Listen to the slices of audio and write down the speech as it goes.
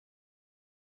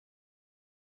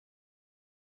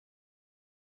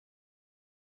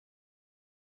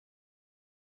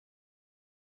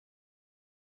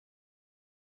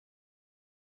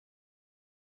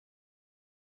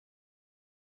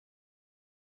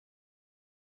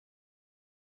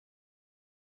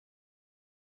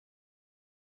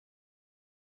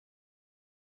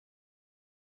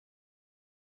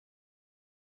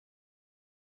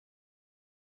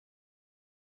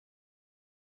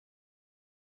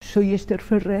soy Esther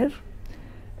Ferrer,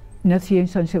 nací en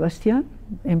San Sebastián,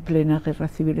 en plena Guerra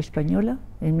Civil Española,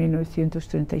 en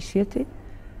 1937,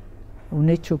 un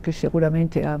hecho que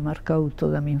seguramente ha marcado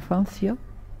toda mi infancia,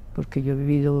 porque yo he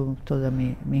vivido toda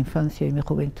mi infancia y mi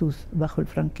juventud bajo el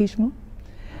franquismo,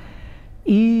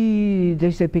 y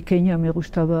desde pequeña me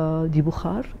gustaba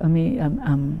dibujar, a mi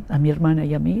hermana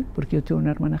y a mí, porque yo tengo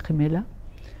una hermana gemela,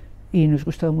 y nos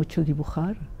gustaba mucho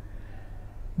dibujar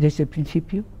desde el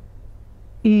principio.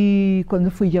 Y cuando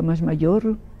fui ya más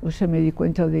mayor, me di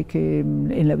cuenta de que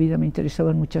en la vida me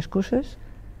interesaban muchas cosas,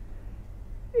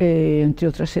 entre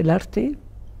otras el arte,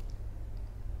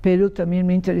 pero también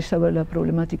me interesaba la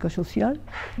problemática social,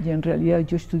 y en realidad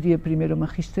yo estudié primero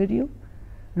magisterio,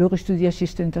 luego estudié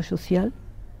asistenta social,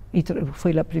 y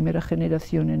fue la primera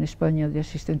generación en España de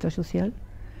asistenta social.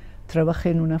 Trabajé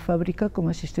en una fábrica como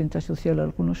asistenta social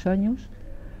algunos años,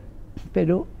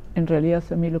 pero en realidad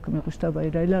a mí lo que me gustaba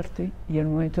era el arte, y en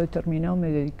un momento determinado me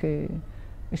dediqué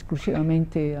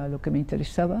exclusivamente a lo que me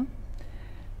interesaba.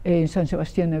 En San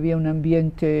Sebastián había un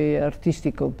ambiente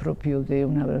artístico propio de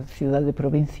una ciudad de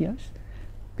provincias,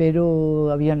 pero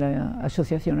había la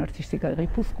Asociación Artística de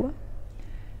Guipúzcoa,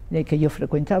 de que yo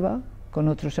frecuentaba, con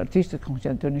otros artistas, como José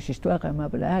Antonio Sistuaga,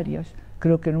 Amable Arias.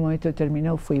 Creo que en un momento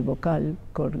determinado fui vocal,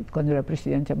 cuando era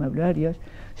presidente Amable Arias,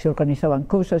 se organizaban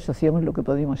cosas, hacíamos lo que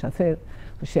podíamos hacer,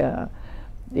 o sea,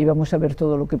 íbamos a ver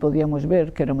todo lo que podíamos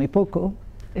ver, que era muy poco,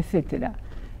 etc.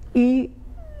 Y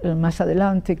más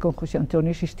adelante, con José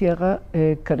Antonio Sistiaga,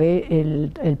 creé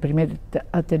el primer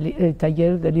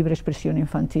taller de libre expresión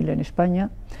infantil en España,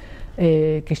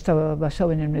 que estaba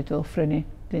basado en el método Frenet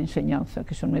de enseñanza,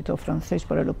 que es un método francés,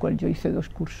 para lo cual yo hice 2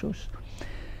 cursos.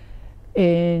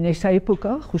 En esa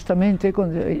época, justamente,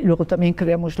 luego también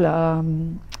creamos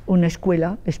una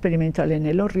escuela experimental en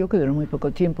Elorrio, que duró muy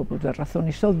poco tiempo por las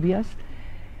razones obvias,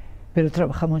 pero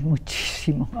trabajamos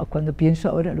muchísimo. Cuando pienso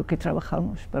ahora lo que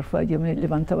trabajamos, por favor, yo me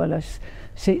levantaba a las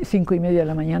 5:30 de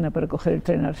la mañana para coger el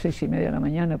tren a las 6:30 de la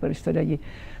mañana para estar allí.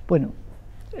 Bueno,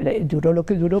 duró lo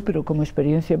que duró, pero como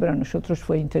experiencia para nosotros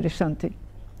fue interesante,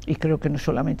 y creo que no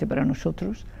solamente para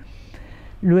nosotros.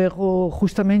 Luego,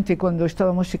 justamente cuando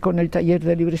estábamos con el taller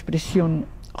de libre expresión,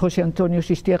 José Antonio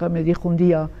Sistiaga me dijo un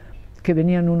día que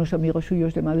venían unos amigos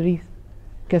suyos de Madrid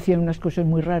que hacían unas cosas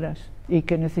muy raras y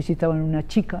que necesitaban una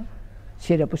chica,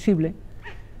 si era posible,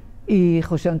 y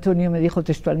José Antonio me dijo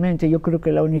textualmente: yo creo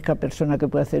que la única persona que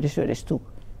puede hacer eso eres tú.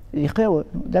 Y dije: oh,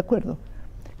 de acuerdo.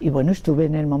 Y bueno, estuve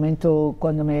en el momento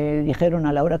cuando me dijeron,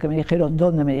 a la hora que me dijeron,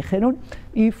 dónde me dijeron,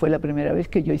 y fue la primera vez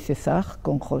que yo hice ZAG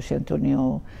con José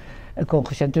Antonio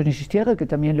Sistiaga, que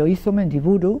también lo hizo,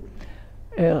 Mendiburu,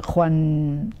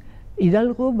 Juan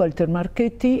Hidalgo, Walter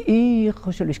Marchetti y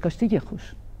José Luis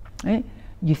Castillejos. Y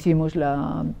hicimos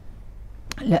en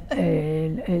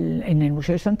el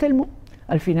Museo de San Telmo.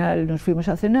 Al final nos fuimos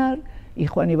a cenar y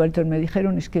Juan y Walter me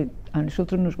dijeron: es que a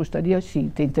nosotros nos gustaría, si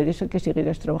te interesa, que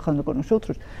siguieras trabajando con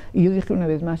nosotros. Y yo dije una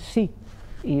vez más sí,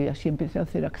 y así empecé a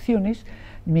hacer acciones.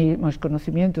 Mis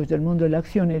conocimientos del mundo de la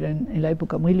acción eran en la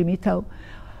época muy limitados.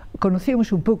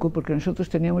 Conocíamos un poco, porque nosotros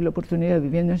teníamos la oportunidad,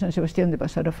 viviendo en San Sebastián, de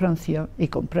pasar a Francia y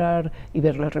comprar y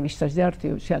ver las revistas de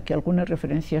arte, o sea que algunas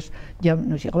referencias ya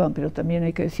nos llegaban, pero también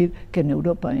hay que decir que en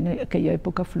Europa, en aquella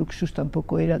época, Fluxus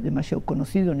tampoco era demasiado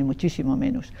conocido, ni muchísimo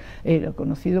menos. Era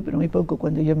conocido, pero muy poco.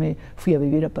 Cuando yo me fui a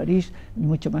vivir a París,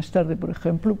 mucho más tarde, por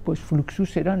ejemplo, pues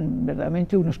Fluxus eran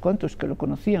verdaderamente unos cuantos que lo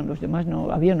conocían, los demás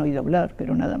no habían oído hablar,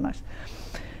 pero nada más.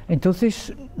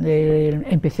 Entonces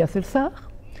empecé a hacer ZAG.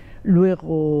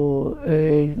 Luego,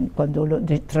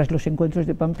 tras los encuentros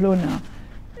de Pamplona,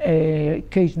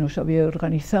 Case nos había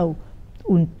organizado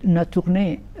una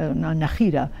tournée, una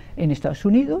gira en Estados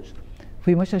Unidos.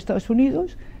 Fuimos a Estados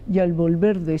Unidos, y al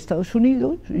volver de Estados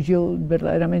Unidos, yo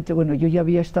verdaderamente, bueno, yo ya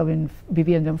había estado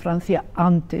viviendo en Francia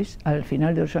antes, al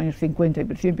final de los años 50 y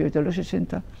principios de los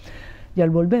 60, y al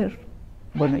volver,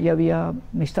 bueno,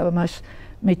 me estaba más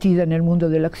metida en el mundo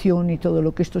de la acción y todo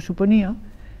lo que esto suponía.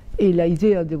 Y la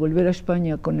idea de volver a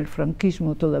España con el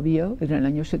franquismo todavía, en el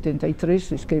año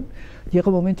 73, es que llega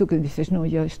un momento que dices: no,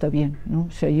 ya está bien, ¿no?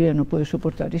 O sea, yo ya no puedo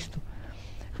soportar esto.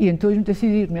 Y entonces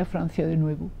decidí irme a Francia de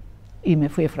nuevo. Y me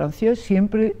fui a Francia,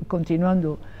 siempre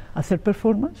continuando a hacer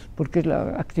performance, porque es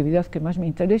la actividad que más me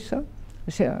interesa.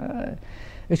 O sea,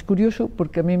 es curioso,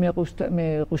 porque a mí me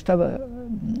gustaba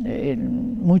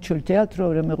mucho el teatro,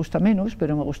 ahora me gusta menos,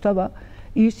 pero me gustaba.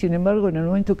 Y sin embargo, en el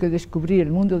momento que descubrí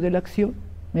el mundo de la acción,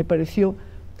 me pareció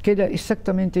que era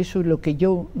exactamente eso lo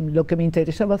que me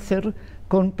interesaba hacer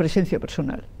con presencia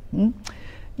personal.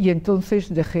 Y entonces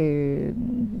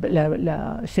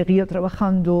seguía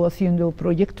trabajando, haciendo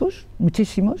proyectos,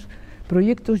 muchísimos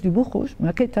proyectos, dibujos,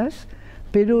 maquetas,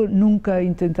 pero nunca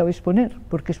intentaba exponer,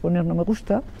 porque exponer no me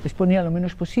gusta, exponía lo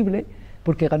menos posible,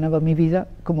 porque ganaba mi vida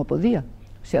como podía,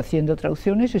 o sea, haciendo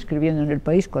traducciones, escribiendo en El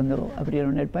País cuando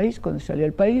abrieron El País, cuando salió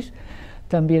El País,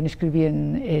 también escribí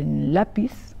en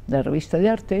Lápiz, la revista de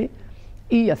Arte,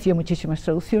 y hacía muchísimas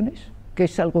traducciones, que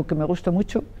es algo que me gusta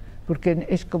mucho, porque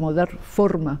es como dar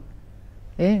forma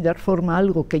a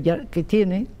algo que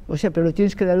tiene, o sea, pero lo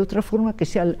tienes que dar otra forma que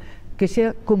sea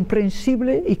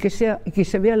comprensible y que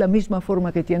se vea la misma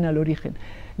forma que tiene al origen.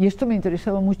 Y esto me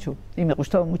interesaba mucho y me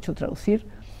gustaba mucho traducir.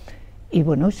 Y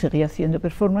bueno, seguí haciendo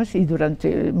performance y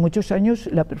durante muchos años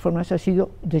la performance ha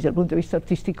sido, desde el punto de vista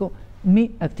artístico,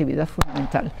 mi actividad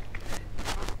fundamental.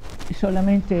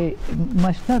 Solamente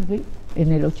más tarde,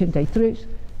 en el 83,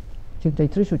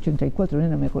 84,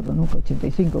 no me acuerdo nunca,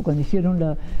 85, cuando hicieron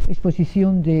la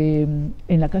exposición en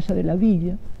la Casa de la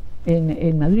Villa,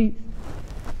 en Madrid,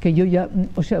 que yo ya,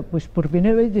 o sea, pues por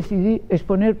primera vez decidí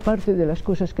exponer parte de las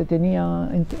cosas que tenía,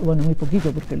 bueno, muy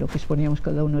poquito, porque lo que exponíamos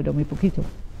cada uno era muy poquito,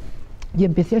 y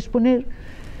empecé a exponer,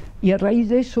 y a raíz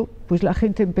de eso, pues la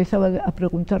gente empezaba a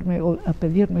preguntarme o a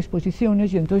pedirme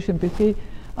exposiciones, y entonces empecé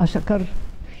a sacar,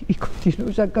 y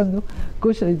continuo sacando,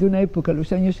 cosas de una época,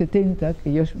 los años 70,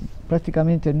 que yo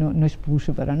prácticamente no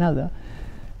expuse para nada,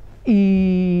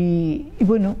 y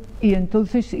bueno, y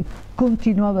entonces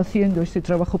continuaba haciendo este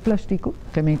trabajo plástico,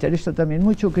 que me interesa también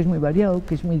mucho, que es muy variado,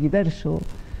 que es muy diverso,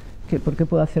 porque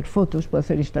puedo hacer fotos, puedo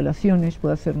hacer instalaciones,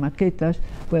 puedo hacer maquetas,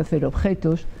 puedo hacer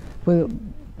objetos, puedo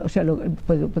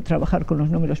trabajar con los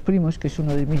números primos, que es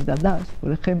uno de mis dadas,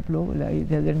 por ejemplo, la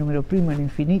idea del número primo, el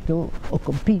infinito, o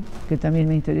con pi, que también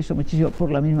me interesa muchísimo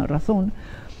por la misma razón,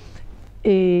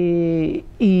 y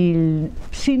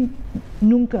sin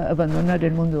nunca abandonar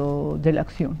el mundo de la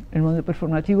acción, el mundo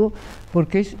performativo,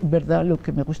 porque es verdad lo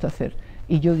que me gusta hacer.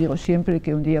 Y yo digo siempre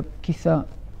que un día quizá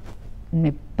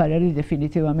me pararé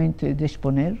definitivamente de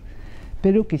exponer,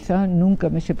 pero quizá nunca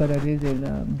me separaré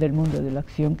del mundo de la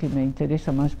acción, que me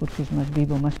interesa más porque es más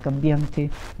vivo, más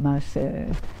cambiante, más,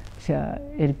 o sea,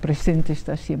 el presente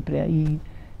está siempre ahí,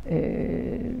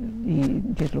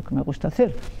 y es lo que me gusta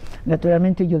hacer.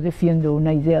 Naturalmente yo defiendo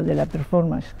una idea de la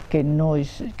performance que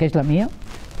es la mía,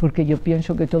 porque yo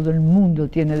pienso que todo el mundo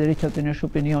tiene derecho a tener su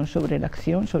opinión sobre la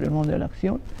acción, sobre el mundo de la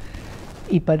acción.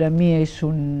 Y para mí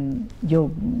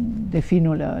yo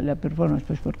defino la performance,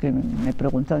 pues porque me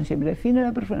preguntan siempre, define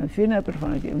la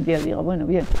performance, y un día digo, bueno,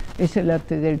 bien, es el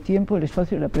arte del tiempo, el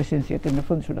espacio y la presencia, que en el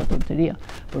fondo es una tontería,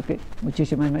 porque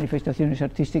muchísimas manifestaciones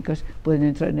artísticas pueden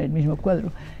entrar en el mismo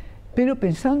cuadro. Pero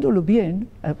pensándolo bien,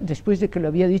 después de que lo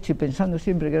había dicho y pensando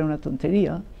siempre que era una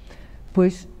tontería,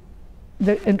 pues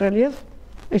en realidad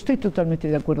estoy totalmente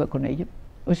de acuerdo con ello.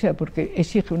 O sea, porque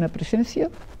exige una presencia,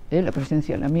 la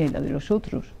presencia la mía y la de los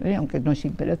otros, aunque no es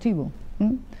imperativo.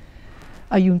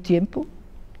 Hay un tiempo,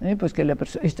 pues que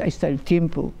está el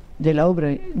tiempo de la obra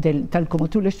tal como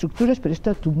tú la estructuras, pero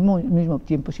está tu mismo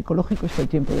tiempo psicológico, está el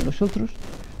tiempo de los otros.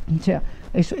 O sea,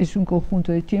 es un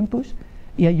conjunto de tiempos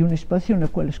y hay un espacio en el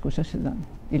cual las cosas se dan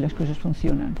y las cosas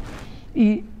funcionan.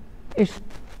 Y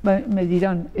me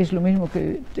dirán, ¿es lo mismo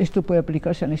que esto puede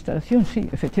aplicarse a la instalación? Sí,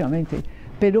 efectivamente,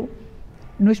 pero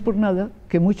no es por nada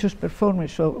que muchos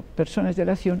performers o personas de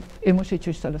la acción hemos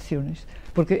hecho instalaciones,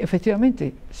 porque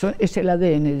efectivamente es el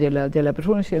ADN de la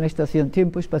performance y de la instalación,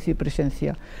 tiempo, espacio y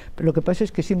presencia, pero lo que pasa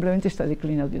es que simplemente está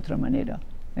declinado de otra manera.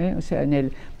 O sea,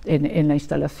 en la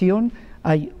instalación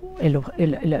hay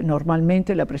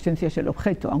normalmente la presencia es el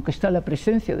objeto, aunque está la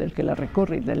presencia del que la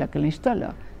recorre y de la que la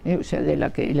instala, o sea,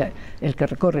 el que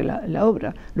recorre la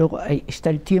obra. Luego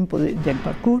está el tiempo del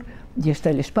parcours y está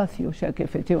el espacio, o sea que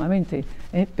efectivamente,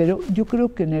 pero yo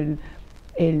creo que en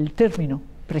el término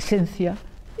presencia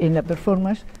en la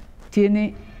performance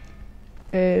tiene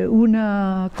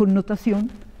una connotación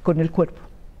con el cuerpo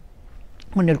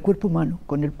humano,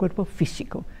 con el cuerpo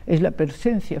físico. Es la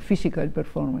presencia física del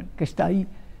performer que está ahí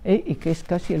y que es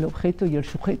casi el objeto y el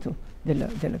sujeto de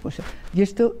la cosa. Y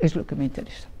esto es lo que me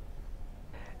interesa.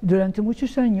 Durante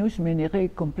muchos años me negué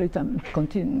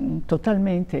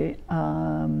totalmente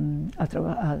a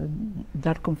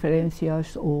dar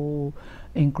conferencias o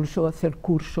incluso a hacer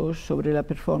cursos sobre la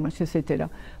performance, etcétera,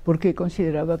 porque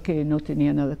consideraba que no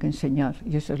tenía nada que enseñar,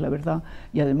 y esa es la verdad,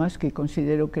 y además que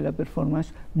considero que la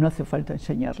performance no hace falta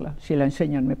enseñarla. Si la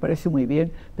enseñan me parece muy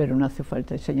bien, pero no hace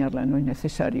falta enseñarla, no es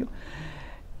necesario.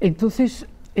 Entonces,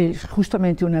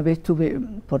 justamente una vez tuve,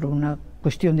 por una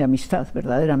cuestión de amistad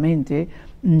verdaderamente,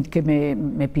 que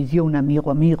me pidió un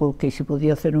amigo que si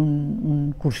podía hacer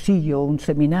un cursillo, un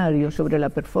seminario sobre la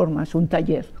performance, un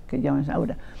taller, que llaman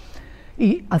ahora,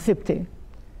 y acepté,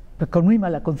 con muy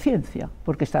mala conciencia,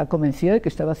 porque estaba convencida de que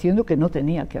estaba haciendo que no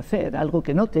tenía que hacer, algo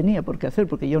que no tenía por qué hacer,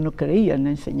 porque yo no creía en la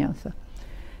enseñanza.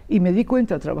 Y me di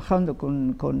cuenta, trabajando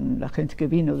con la gente que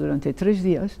vino durante 3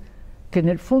 días, que en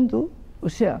el fondo, o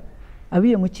sea,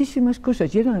 había muchísimas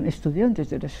cosas, y eran estudiantes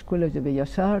de las escuelas de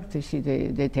Bellas Artes y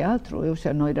de teatro, o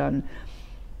sea, no eran,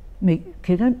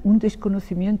 que eran un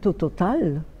desconocimiento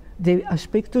total de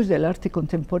aspectos del arte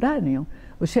contemporáneo,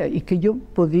 o sea, y que yo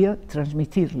podía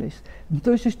transmitirles.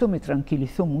 Entonces esto me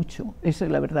tranquilizó mucho, esa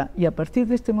es la verdad, y a partir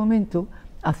de este momento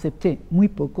acepté muy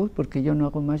poco, porque yo no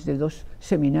hago más de 2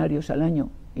 seminarios al año,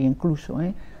 incluso,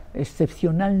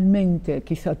 excepcionalmente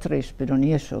quizá 3, pero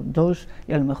ni eso, 2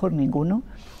 y a lo mejor ninguno,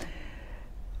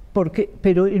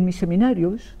 pero en mis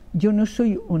seminarios yo no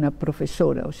soy una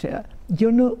profesora, o sea,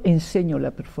 yo no enseño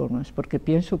la performance, porque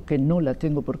pienso que no la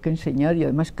tengo por qué enseñar y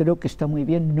además creo que está muy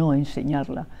bien no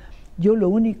enseñarla. Yo lo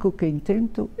único que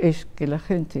intento es que la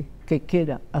gente que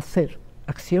quiera hacer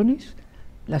acciones,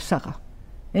 las haga,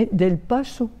 del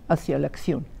paso hacia la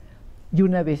acción. Y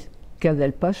una vez que haga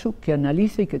el paso, que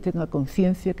analice y que tenga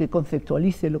conciencia, que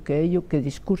conceptualice lo que ha hecho, que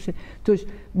discurse. Entonces,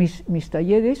 mis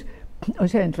talleres, o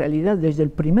sea, en realidad, desde el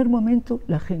primer momento,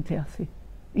 la gente hace.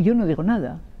 Y yo no digo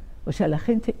nada. O sea, la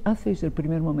gente hace desde el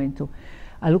primer momento.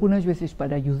 Algunas veces,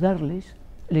 para ayudarles,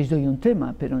 les doy un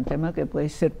tema, pero un tema que puede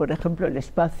ser, por ejemplo, el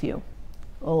espacio,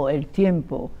 o el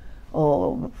tiempo,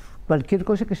 o cualquier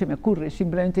cosa que se me ocurre.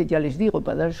 Simplemente ya les digo,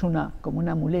 para daros como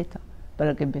una muleta,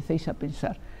 para que empecéis a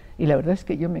pensar. Y la verdad es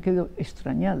que yo me quedo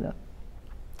extrañada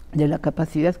de la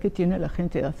capacidad que tiene la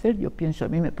gente de hacer. Yo pienso, a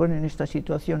mí me ponen en esta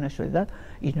situación a su edad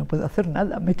y no puedo hacer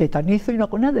nada, me tetanizo y no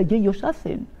hago nada, y ellos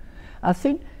hacen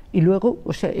y luego,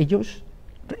 o sea, ellos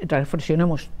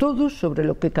reflexionamos todos sobre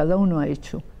lo que cada uno ha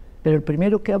hecho, pero el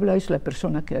primero que habla es la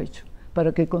persona que ha hecho,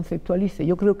 para que conceptualice.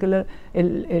 Yo creo que la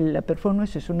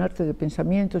performance es un arte de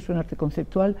pensamiento, es un arte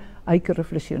conceptual, hay que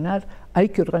reflexionar, hay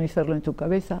que organizarlo en tu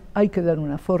cabeza, hay que dar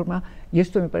una forma, y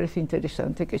esto me parece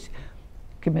interesante, que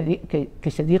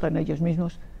se digan a ellos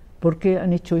mismos por qué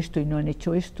han hecho esto y no han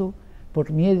hecho esto,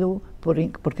 por miedo,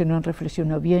 porque no han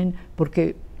reflexionado bien,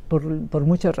 por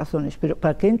muchas razones, pero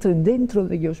para que entren dentro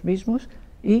de ellos mismos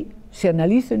y se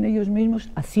analicen ellos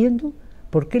mismos haciendo,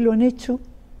 por qué lo han hecho,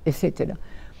 etcétera.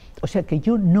 O sea que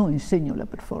yo no enseño la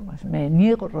performance, me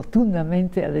niego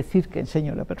rotundamente a decir que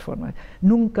enseño la performance.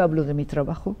 Nunca hablo de mi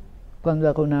trabajo cuando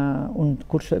hago un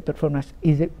curso de performance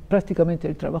y prácticamente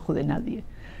el trabajo de nadie.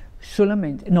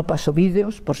 Solamente, no paso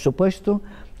vídeos, por supuesto,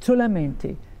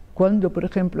 solamente cuando, por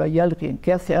ejemplo, hay alguien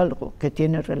que hace algo que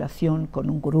tiene relación con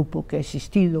un grupo que ha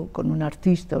existido, con un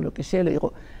artista o lo que sea, le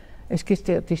digo, ¿es que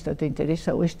este artista te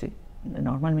interesa o este?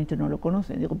 Normalmente no lo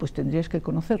conocen, digo, pues tendrías que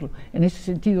conocerlo. En ese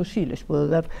sentido sí, les puedo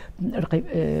dar,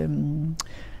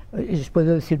 les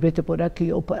puedo decir vete por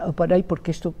aquí o para ahí porque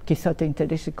esto quizá te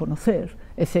interese conocer,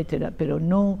 etcétera, pero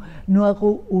no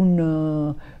hago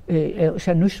o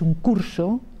sea, no es un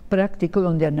curso práctico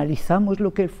donde analizamos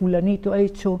lo que el fulanito ha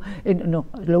hecho, no,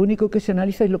 lo único que se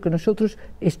analiza es lo que nosotros,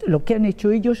 lo que han hecho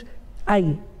ellos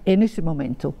ahí, en ese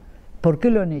momento. ¿Por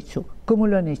qué lo han hecho? ¿Cómo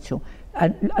lo han hecho?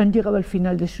 ¿Han llegado al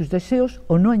final de sus deseos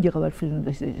o no han llegado al final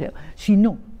de sus deseos? Si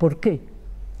no, ¿por qué?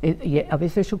 Y a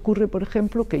veces ocurre, por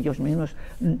ejemplo, que ellos mismos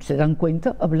se dan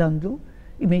cuenta hablando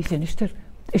y me dicen, Esther,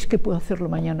 es que puedo hacerlo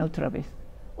mañana otra vez,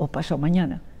 o pasado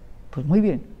mañana. Pues muy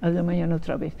bien, hazlo mañana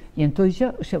otra vez. Y entonces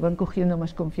ya se van cogiendo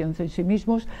más confianza en sí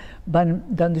mismos, van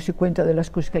dándose cuenta de las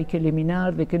cosas que hay que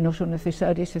eliminar, de que no son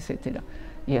necesarias, etcétera.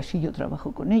 Y así yo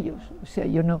trabajo con ellos. O sea,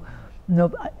 yo no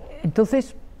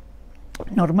entonces,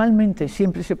 normalmente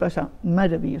siempre se pasa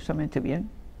maravillosamente bien.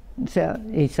 O sea,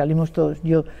 y salimos todos,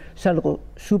 yo salgo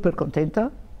súper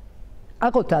contenta,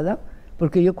 agotada,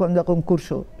 porque yo cuando hago un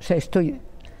curso, o sea, estoy,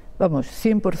 vamos,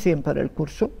 100% para el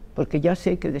curso, porque ya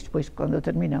sé que después cuando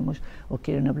terminamos o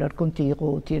quieren hablar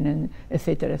contigo o tienen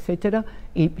etcétera, etcétera,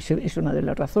 y es una de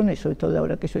las razones, sobre todo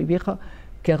ahora que soy vieja,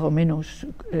 que hago menos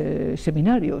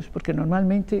seminarios, porque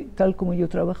normalmente, tal como yo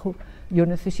trabajo, yo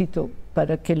necesito,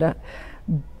 para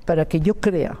que yo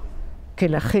crea que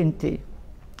la gente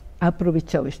ha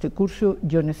aprovechado este curso,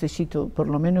 yo necesito por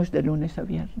lo menos de lunes a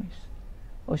viernes.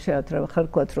 O sea, trabajar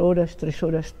 4 horas, 3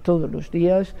 horas todos los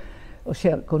días, o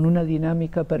sea, con una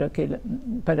dinámica para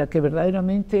que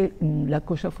verdaderamente la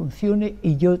cosa funcione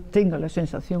y yo tenga la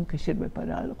sensación que sirve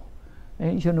para algo.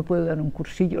 Yo no puedo dar un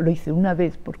cursillo, lo hice una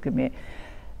vez porque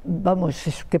vamos,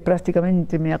 es que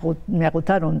prácticamente me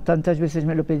agotaron, tantas veces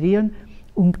me lo pedían,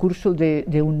 un curso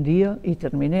de un día y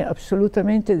terminé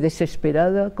absolutamente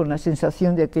desesperada, con la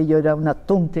sensación de que aquello era una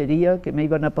tontería, que me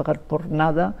iban a pagar por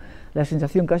nada, la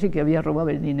sensación casi que había robado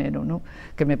el dinero, ¿no?,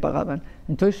 que me pagaban.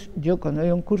 Entonces yo cuando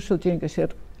hay un curso tiene que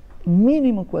ser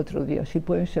mínimo 4 días, y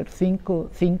pueden ser 5,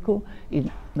 y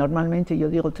normalmente yo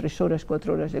digo 3 horas,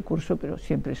 4 horas de curso, pero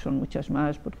siempre son muchas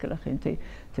más, porque la gente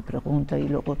te pregunta y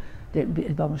luego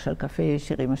vamos al café,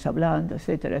 seguimos hablando,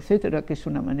 etcétera, etcétera, que es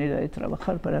una manera de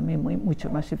trabajar para mí mucho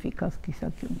más eficaz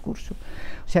quizá que un curso.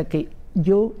 O sea que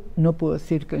yo no puedo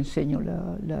decir que enseño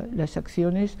las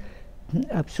acciones,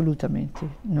 absolutamente,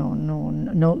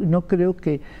 no creo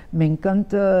que... Me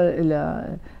encanta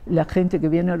la gente que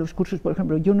viene a los cursos. Por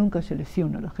ejemplo, yo nunca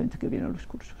selecciono a la gente que viene a los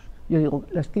cursos. Yo digo,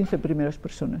 las 15 primeras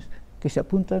personas que se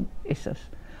apuntan, esas.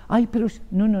 Ay, pero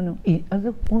no, y ha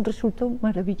dado un resultado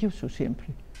maravilloso siempre,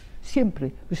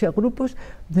 siempre. O sea, grupos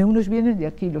de unos vienen de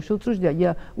aquí, los otros de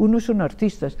allá, unos son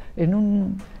artistas. En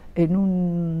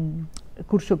un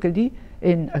curso que di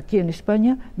aquí en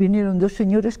España vinieron 2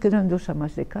 señoras que eran 2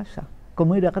 amas de casa.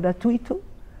 Como era gratuito,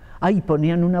 ahí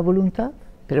ponían una voluntad,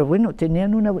 pero bueno,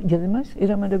 tenían una... Y además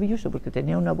era maravilloso porque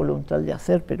tenía una voluntad de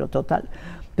hacer, pero total.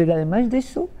 Pero además de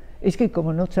eso, es que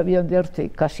como no sabían de arte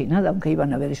casi nada, aunque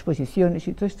iban a ver exposiciones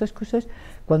y todas estas cosas,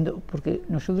 porque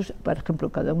nosotros, por ejemplo,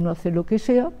 cada uno hace lo que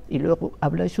sea y luego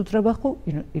habla de su trabajo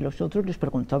y los otros les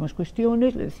preguntamos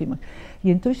cuestiones, le decimos...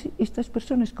 Y entonces estas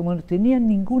personas, como no tenían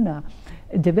ninguna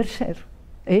deber ser,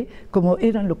 como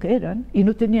eran lo que eran y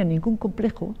no tenían ningún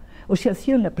complejo, o sea,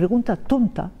 hacían la pregunta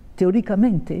tonta,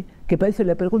 teóricamente, que parece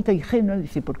la pregunta ingenua,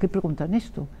 dice, ¿por qué preguntan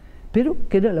esto? Pero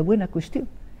que era la buena cuestión,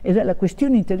 era la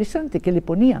cuestión interesante que le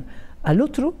ponía al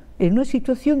otro en una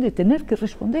situación de tener que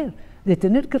responder, de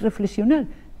tener que reflexionar,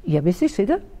 y a veces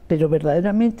era, pero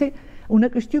verdaderamente, una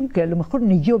cuestión que a lo mejor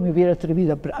ni yo me hubiera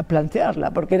atrevido a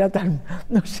plantearla, porque era tan,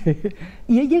 no sé,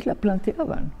 y ellas la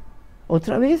planteaban.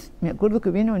 Otra vez, me acuerdo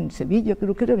que vino en Sevilla,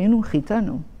 creo que vino un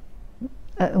gitano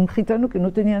que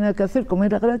no tenía nada que hacer, como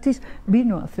era gratis,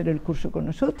 vino a hacer el curso con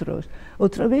nosotros.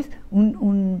 Otra vez,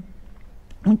 un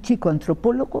chico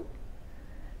antropólogo,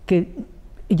 que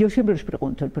yo siempre les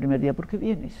pregunto el primer día, ¿por qué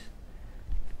vienes?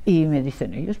 Y me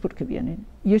dicen ellos, ¿por qué vienen?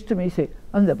 Y este me dice,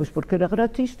 anda, pues porque era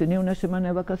gratis, tenía una semana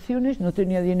de vacaciones, no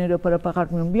tenía dinero para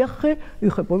pagarme un viaje, y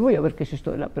dije, pues voy a ver qué es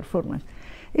esto de la performance.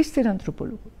 Este era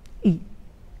antropólogo, y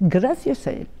gracias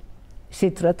a él se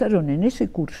trataron en ese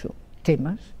curso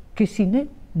temas que sin él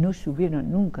no se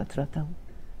hubieran nunca tratado.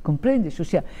 ¿Comprendes? O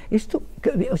sea,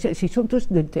 si son todos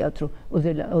del teatro o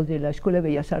de la Escuela de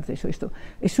Bellas Artes o esto,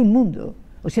 es un mundo,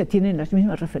 o sea, tienen las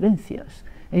mismas referencias.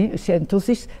 O sea,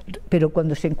 entonces, pero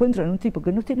cuando se encuentran un tipo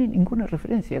que no tiene ninguna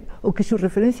referencia, o que sus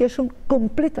referencias son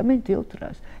completamente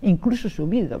otras, incluso su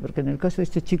vida, porque en el caso de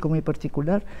este chico muy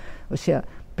particular, o sea,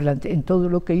 en todo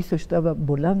lo que hizo estaba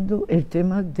volando el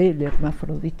tema del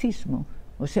hermafroditismo.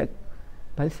 O sea,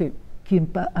 parece... ¿Quién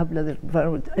habla del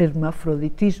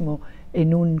hermafroditismo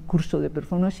en un curso de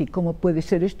performance y cómo puede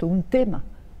ser esto un tema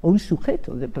o un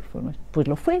sujeto de performance? Pues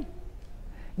lo fue.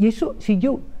 Y eso, si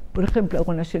yo, por ejemplo,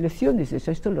 hago una selección, dices,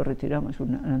 esto lo retiramos,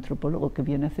 un antropólogo que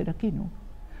viene a hacer aquí, ¿no?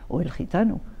 O el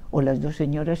gitano, o las 2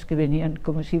 señoras que venían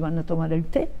como si iban a tomar el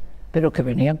té, pero que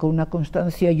venían con una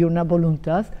constancia y una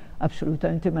voluntad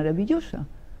absolutamente maravillosa.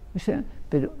 O sea,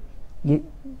 pero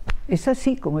es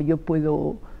así como yo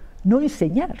puedo no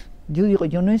enseñar. Yo digo,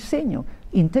 yo no enseño,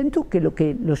 intento que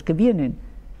los que vienen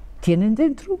tienen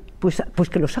dentro, pues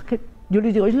que lo saquen. Yo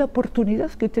les digo, es la oportunidad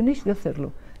que tenéis de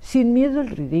hacerlo, sin miedo al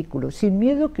ridículo, sin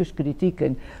miedo a que os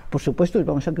critiquen. Por supuesto, les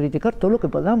vamos a criticar todo lo que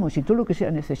podamos y todo lo que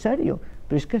sea necesario,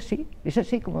 pero es que es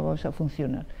así como vamos a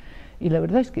funcionar. Y la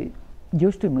verdad es que yo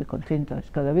estoy muy contenta,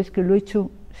 cada vez que lo he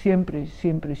hecho, siempre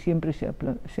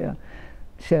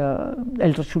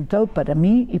el resultado para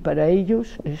mí y para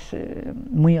ellos es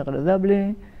muy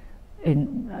agradable.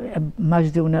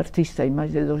 Más de un artista y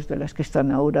más de 2 de las que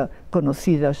están ahora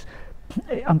conocidas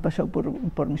han pasado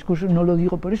por mis cursos. No lo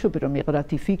digo por eso, pero me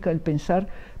gratifica el pensar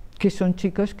que son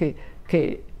chicas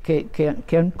que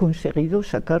han conseguido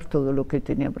sacar todo lo que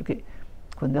tenían, porque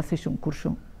cuando haces un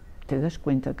curso te das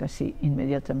cuenta casi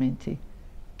inmediatamente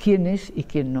quién es y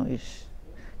quién no es,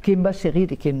 quién va a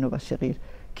seguir y quién no va a seguir,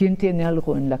 quién tiene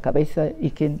algo en la cabeza y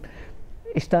quién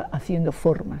está haciendo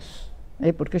formas.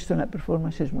 Porque esto en la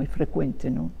performance es muy frecuente,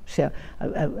 ¿no? O sea,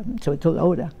 sobre todo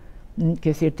ahora,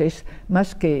 que es cierto, es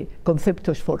más que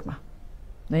concepto, es forma.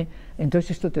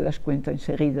 Entonces esto te das cuenta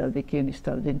enseguida de quién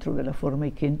está dentro de la forma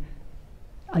y quién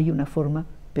hay una forma,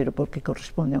 pero porque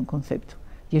corresponde a un concepto.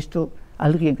 Y esto,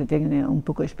 alguien que tenga un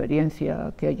poco de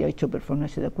experiencia, que haya hecho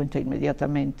performance, se da cuenta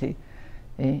inmediatamente.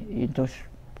 Y entonces,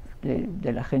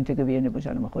 de la gente que viene, pues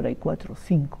a lo mejor hay 4 o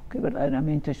 5 que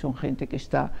verdaderamente son gente que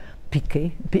está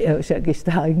o sea, que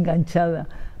está enganchada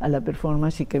a la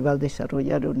performance y que va a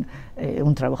desarrollar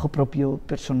un trabajo propio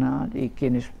personal, y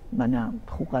quienes van a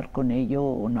jugar con ello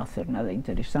o no hacer nada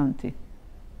interesante.